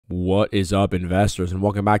What is up, investors, and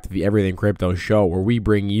welcome back to the Everything Crypto Show, where we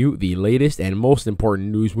bring you the latest and most important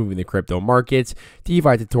news moving the crypto markets, DeFi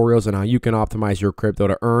tutorials on how you can optimize your crypto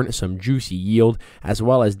to earn some juicy yield, as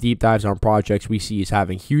well as deep dives on projects we see as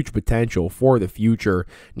having huge potential for the future.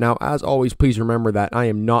 Now, as always, please remember that I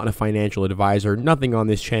am not a financial advisor. Nothing on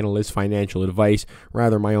this channel is financial advice,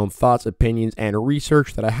 rather my own thoughts, opinions, and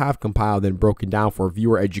research that I have compiled and broken down for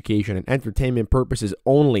viewer education and entertainment purposes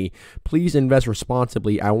only. Please invest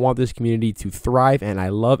responsibly. I want this community to thrive, and I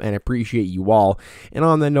love and appreciate you all. And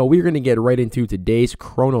on that note, we're going to get right into today's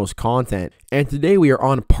Cronos content. And today we are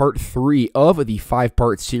on part 3 of the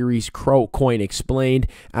 5-part series CRO Coin Explained,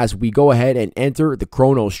 as we go ahead and enter the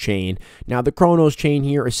Cronos chain. Now, the Cronos chain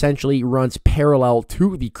here essentially runs parallel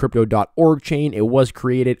to the Crypto.org chain. It was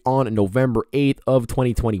created on November 8th of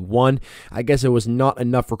 2021. I guess it was not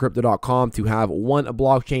enough for Crypto.com to have one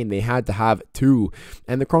blockchain. They had to have two.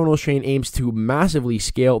 And the Cronos chain aims to massively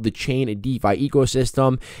scale the chain DeFi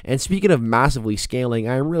ecosystem. And speaking of massively scaling,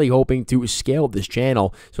 I'm really hoping to scale this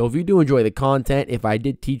channel. So if you do enjoy the content, if I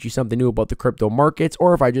did teach you something new about the crypto markets,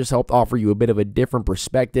 or if I just helped offer you a bit of a different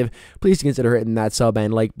perspective, please consider hitting that sub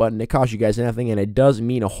and like button. It costs you guys nothing, and it does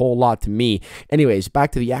mean a whole lot to me. Anyways,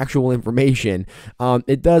 back to the actual information.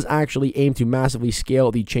 It does actually aim to massively scale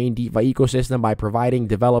the chain DeFi ecosystem by providing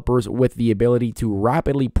developers with the ability to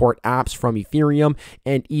rapidly port apps from Ethereum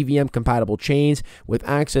and EVM compatible chains, with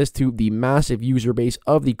access to the massive user base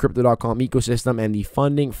of the Crypto.com ecosystem and the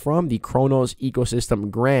funding from the Cronos ecosystem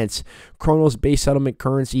grants. Cronos based settlement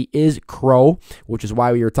currency is CRO, which is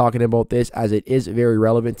why we are talking about this, as it is very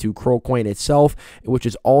relevant to CRO coin itself, which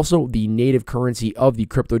is also the native currency of the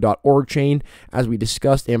Crypto.org chain. As we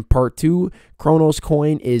discussed in part 2, Cronos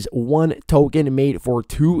coin is one token made for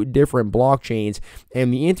two different blockchains,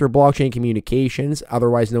 and the inter-blockchain communications,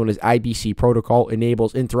 otherwise known as IBC protocol,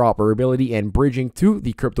 enables interoperability and bridging to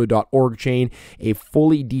the Crypto.org chain, a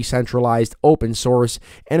fully decentralized, open source,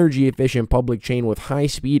 energy efficient public chain with high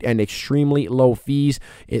speed and extremely low fees.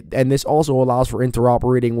 And this also allows for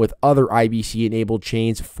interoperating with other IBC enabled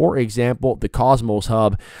chains, for example the Cosmos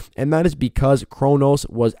hub, and that is because Cronos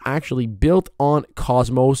was actually built on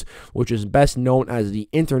Cosmos, which is best known as the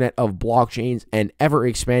Internet of Blockchains, an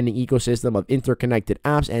ever-expanding ecosystem of interconnected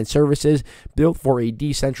apps and services built for a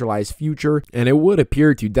decentralized future. And it would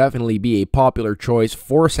appear to definitely be a popular choice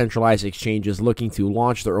for centralized exchanges looking to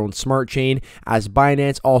launch their own smart chain, as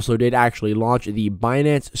Binance also did actually launch the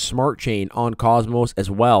Binance Smart Chain on Cosmos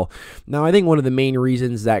as well. Now, I think one of the main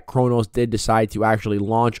reasons that Cronos did decide to actually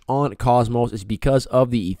launch on Cosmos is because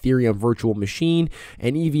of the Ethereum virtual machine,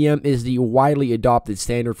 and EVM is the widely adopted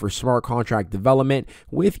standard for smart contract development.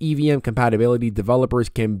 With EVM compatibility, developers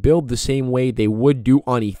can build the same way they would do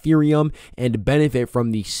on Ethereum and benefit from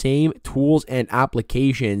the same tools and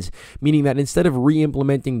applications, meaning that instead of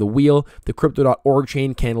re-implementing the wheel, the Crypto.org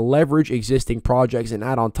chain can leverage existing projects and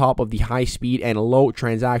add on top of the high speed and low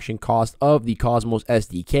transaction cost of the Cosmos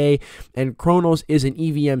SDK. And Cronos is an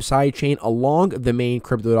EVM sidechain along the main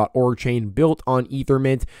Crypto.org chain built on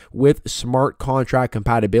Ethermint with smart contract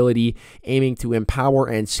compatibility, aiming to empower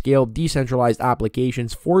and scale decentralized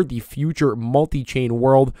applications for the future multi-chain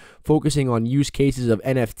world, focusing on use cases of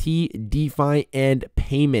NFT, DeFi, and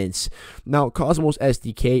payments. Now, Cosmos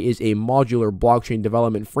SDK is a modular blockchain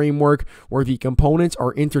development framework where the components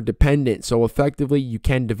are interdependent, so effectively you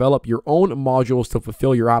can develop your own modules to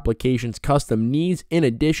fulfill your application's custom needs, in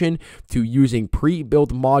addition to using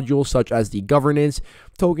pre-built modules such as the governance,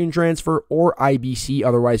 token transfer, or IBC,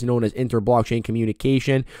 otherwise known as inter-blockchain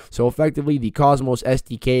communication. So effectively, the Cosmos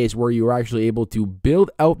SDK is where you are actually able to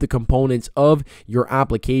build out the components of your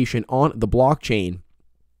application on the blockchain.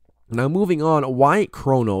 Now, moving on, why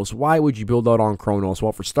Cronos? Why would you build out on Cronos?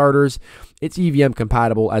 Well, for starters, it's EVM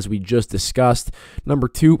compatible, as we just discussed. Number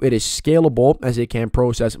 2, it is scalable, as it can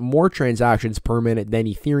process more transactions per minute than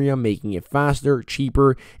Ethereum, making it faster,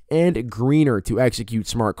 cheaper, and greener to execute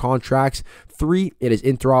smart contracts. 3, it is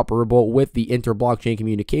interoperable with the inter-blockchain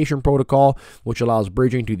communication protocol, which allows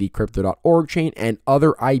bridging to the Crypto.org chain and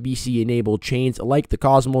other IBC-enabled chains like the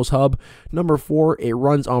Cosmos hub. Number 4, it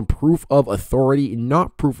runs on proof of authority,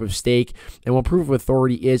 not proof of stake. And what proof of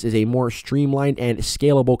authority is a more streamlined and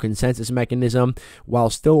scalable consensus mechanism,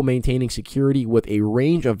 while still maintaining security with a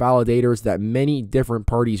range of validators that many different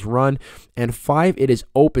parties run. And 5, it is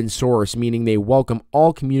open source, meaning they welcome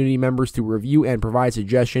all community members to review and provide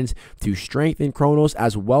suggestions to strengthen strengthen Cronos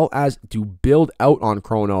as well as to build out on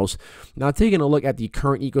Cronos. Now, taking a look at the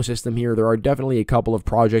current ecosystem here, there are definitely a couple of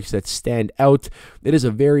projects that stand out. It is a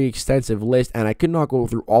very extensive list, and I could not go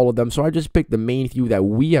through all of them, so I just picked the main few that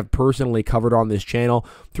we have personally covered on this channel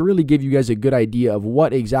to really give you guys a good idea of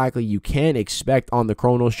what exactly you can expect on the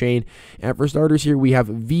Cronos chain. And for starters here, we have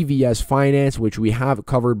VVS Finance, which we have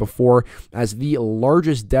covered before as the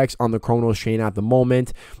largest DEX on the Cronos chain at the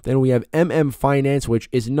moment. Then we have Finance, which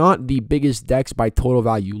is not the biggest DEX by total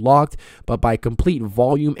value locked, but by complete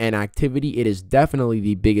volume and activity, it is definitely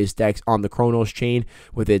the biggest DEX on the Cronos chain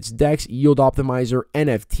with its DEX, Yield Optimizer,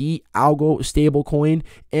 NFT, Algo stablecoin,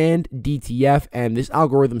 and DTF. And this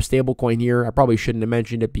algorithm stablecoin here, I probably shouldn't have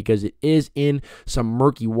mentioned it because it is in some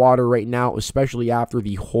murky water right now, especially after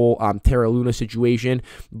the whole Terra Luna situation.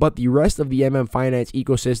 But the rest of the Finance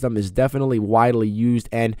ecosystem is definitely widely used,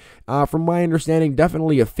 and from my understanding,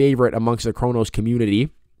 definitely a favorite amongst the Cronos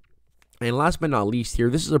community. And last but not least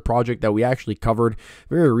here, this is a project that we actually covered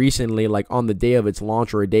very recently, like on the day of its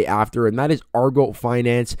launch or a day after, and that is Argo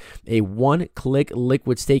Finance, a one-click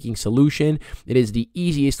liquid staking solution. It is the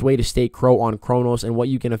easiest way to stake CRO on Cronos, and what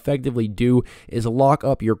you can effectively do is lock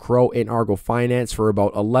up your CRO in Argo Finance for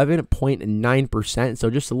about 11.9%, so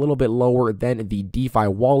just a little bit lower than the DeFi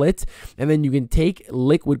wallet, and then you can take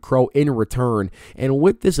liquid CRO in return. And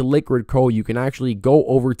with this liquid CRO, you can actually go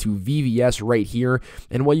over to VVS right here,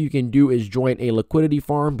 and what you can do is join a liquidity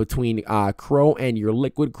farm between CRO and your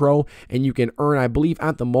liquid CRO, and you can earn, I believe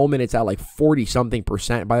at the moment it's at like 40 something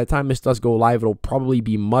percent. By the time this does go live, it'll probably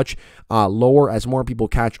be much lower as more people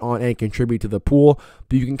catch on and contribute to the pool.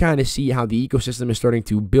 But you can kind of see how the ecosystem is starting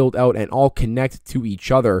to build out and all connect to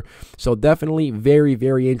each other. So definitely very,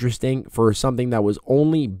 very interesting for something that was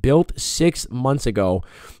only built 6 months ago.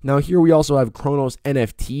 Now here we also have Cronos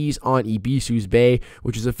NFTs on Ibisu's Bay,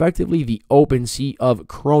 which is effectively the OpenSea of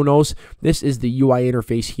Cronos. This is the UI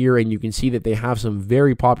interface here, and you can see that they have some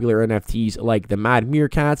very popular NFTs like the Mad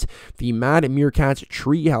Meerkats, the Mad Meerkats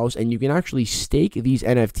Treehouse, and you can actually stake these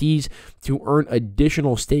NFTs to earn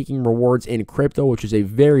additional staking rewards in crypto, which is a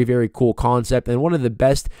very, very cool concept and one of the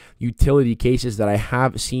best utility cases that I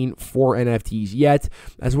have seen for NFTs yet,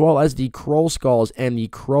 as well as the Crow Skulls and the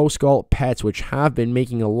Crow Skull Pets, which have been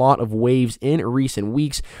making a lot of waves in recent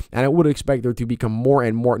weeks, and I would expect there to become more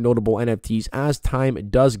and more notable NFTs as time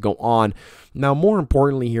does go on. Now, more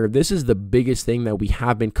importantly here, this is the biggest thing that we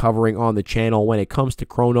have been covering on the channel when it comes to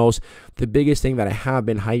Cronos, the biggest thing that I have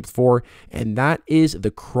been hyped for, and that is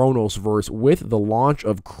the Cronosverse with the launch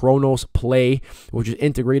of Cronos Play, which is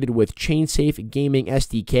integrated with ChainSafe Gaming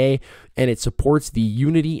SDK, and it supports the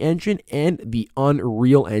Unity engine and the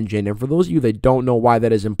Unreal engine. And for those of you that don't know why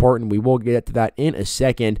that is important, we will get to that in a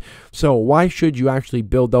second. So why should you actually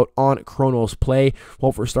build out on Cronos Play?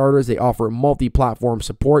 Well, for starters, they offer multi-platform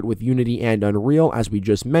support with Unity and Unreal, as we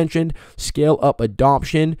just mentioned, scale up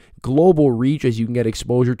adoption, global reach, as you can get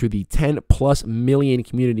exposure to the 10+ million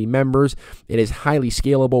community members. It is highly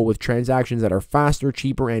scalable with transactions that are faster,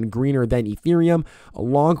 cheaper, and greener than Ethereum,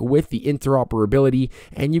 along with the interoperability,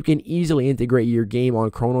 and you can easily integrate your game on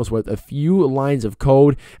Cronos with a few lines of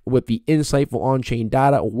code with the insightful on-chain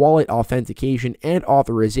data, wallet authentication, and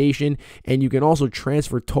authorization, and you can also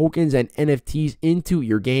transfer tokens and NFTs into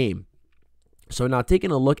your game. So now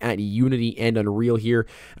taking a look at Unity and Unreal here,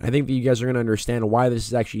 I think that you guys are going to understand why this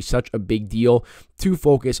is actually such a big deal to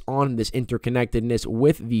focus on this interconnectedness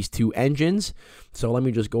with these two engines. So let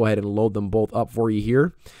me just go ahead and load them both up for you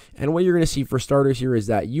here. And what you're going to see for starters here is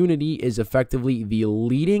that Unity is effectively the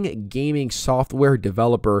leading gaming software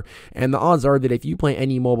developer. And the odds are that if you play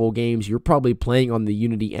any mobile games, you're probably playing on the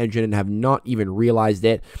Unity engine and have not even realized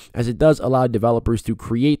it, as it does allow developers to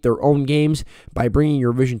create their own games by bringing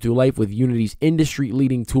your vision to life with Unity's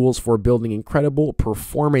industry-leading tools for building incredible,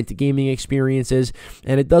 performant gaming experiences.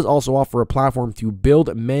 And it does also offer a platform to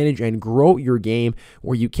build, manage, and grow your game,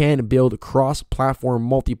 where you can build cross-platform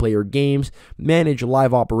multiplayer games, manage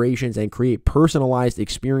live operations, and create personalized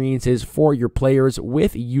experiences for your players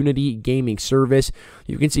with Unity Gaming Service.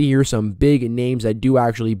 You can see here some big names that do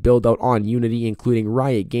actually build out on Unity, including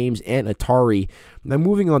Riot Games and Atari. Now,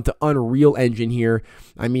 moving on to Unreal Engine here,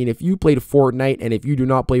 I mean, if you played Fortnite, and if you do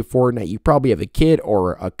not play Fortnite, you probably have a kid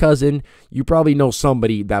or a cousin. You probably know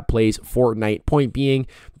somebody that plays Fortnite. Point being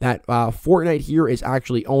that Fortnite here is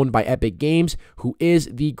actually owned by Epic Games, who is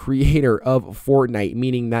the creator of Fortnite,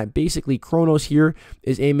 meaning that basically Cronos here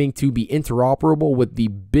is aiming to be interoperable with the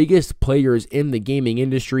biggest players in the gaming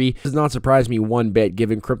industry. It does not surprise me one bit,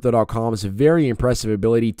 given Crypto.com's very impressive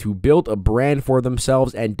ability to build a brand for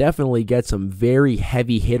themselves and definitely get some very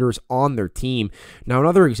heavy hitters on their team. Now,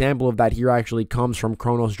 another example of that here actually comes from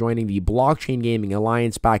Cronos joining the Blockchain Gaming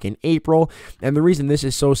Alliance back in April, and the reason this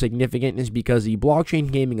is so significant is because the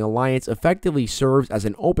Blockchain Gaming Alliance effectively serves as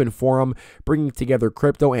an open forum, bringing together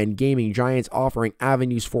crypto and gaming giants, offering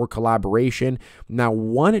avenues for collaboration. Now,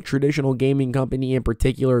 one traditional gaming company in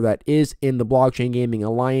particular that is in the Blockchain Gaming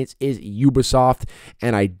Alliance is Ubisoft,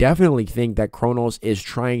 and I definitely think that Cronos is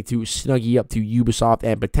trying to snuggie up to Ubisoft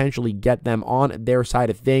and potentially get them on their side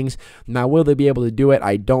of things. Now, will they be able to do it?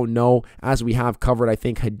 I don't know. As we have covered, I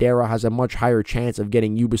think Hedera has a much higher chance of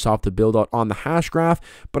getting Ubisoft to build out on the hash graph,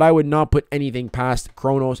 but I would not put anything past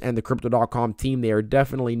Cronos and the Crypto.com team. They are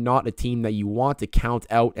definitely not a team that you want to count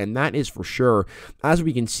out, and that is for sure. As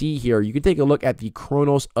we can see here, you can take a look at the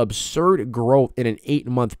Cronos absurd growth in an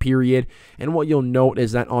 8-month period, and what you'll note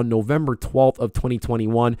is that on November 12th of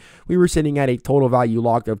 2021, we were sitting at a total value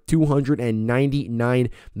locked of 299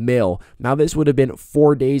 mil. Now, this would have been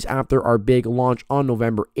 4 days after our big launch on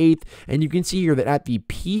November 8th, and you can see here that at the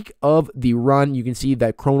peak of the run, you can see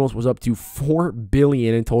that Cronos was up to 4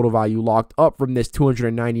 billion in total value locked, up from this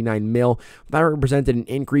 299 mil. That represented an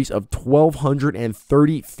increase of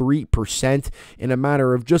 1,233% in a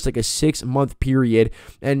matter of just like a 6-month period.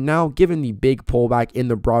 And now, given the big pullback in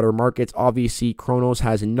the broader markets, obviously Cronos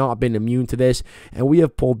has not been immune to this, and we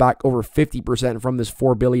have pulled back over 50% from this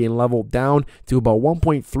 4 billion level down to about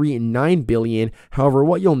 1.39 billion. However,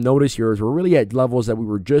 what you'll notice here is we're really at levels that we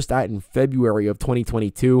were just at in February of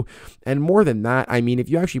 2022, and more than that, I mean, if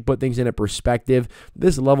you actually put things into perspective,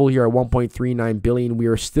 this level here at 1.39 billion, we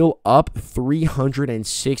are still up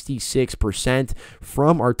 366%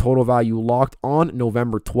 from our total value locked on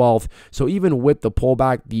November 12th. So even with the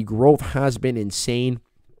pullback, the growth has been insane.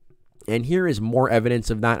 And here is more evidence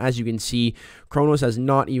of that. As you can see, Cronos has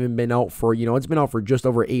not even been out for, it's been out for just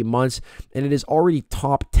over 8 months, and it is already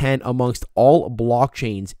top 10 amongst all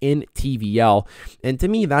blockchains in TVL. And to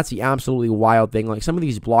me, that's the absolutely wild thing. Like, some of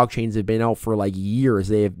these blockchains have been out for like years.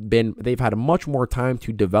 They've had much more time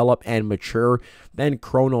to develop and mature than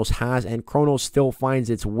Cronos has, and Cronos still finds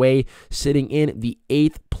its way sitting in the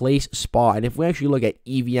 8th place spot. And if we actually look at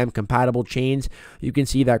EVM compatible chains, you can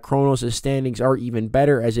see that Cronos' standings are even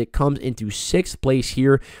better as it comes into 6th place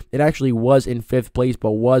here. It actually was in 5th place,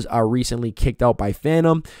 but was recently kicked out by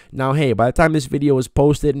Phantom. Now, hey, by the time this video is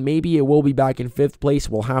posted, maybe it will be back in 5th place.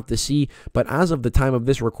 We'll have to see. But as of the time of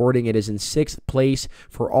this recording, it is in 6th place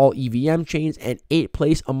for all EVM chains and 8th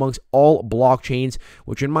place amongst all blockchains,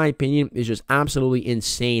 which in my opinion is just absolutely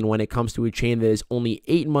insane when it comes to a chain that is only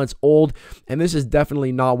 8 months old. And this is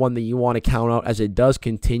definitely not one that you want to count out, as it does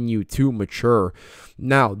continue to mature.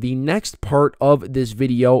 Now, the next part of this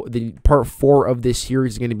video, the part 4 of this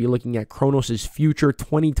series, is going to be looking at Cronos' future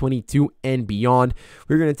 2022 and beyond.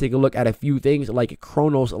 We're going to take a look at a few things like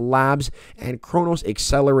Cronos Labs and Cronos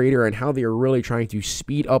Accelerator and how they are really trying to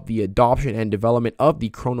speed up the adoption and development of the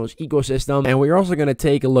Cronos ecosystem. And we're also going to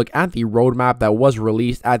take a look at the roadmap that was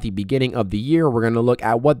released at the beginning of the year. We're going to look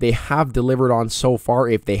at what they have delivered on so far,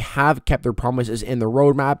 if they have kept their promises in the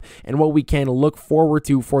roadmap, and what we can look forward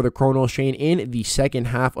to for the Cronos chain in the second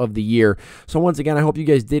half of the year. So once again, I hope you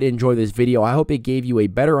guys did enjoy this video. I hope it gave you a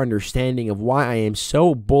better understanding of why I am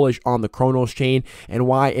so bullish on the Cronos chain and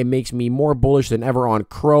why it makes me more bullish than ever on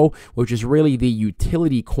CRO, which is really the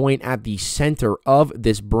utility coin at the center of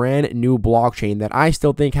this brand new blockchain that I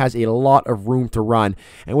still think has a lot of room to run.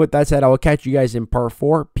 And with that said, I will catch you guys in part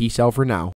 4. Peace out for now.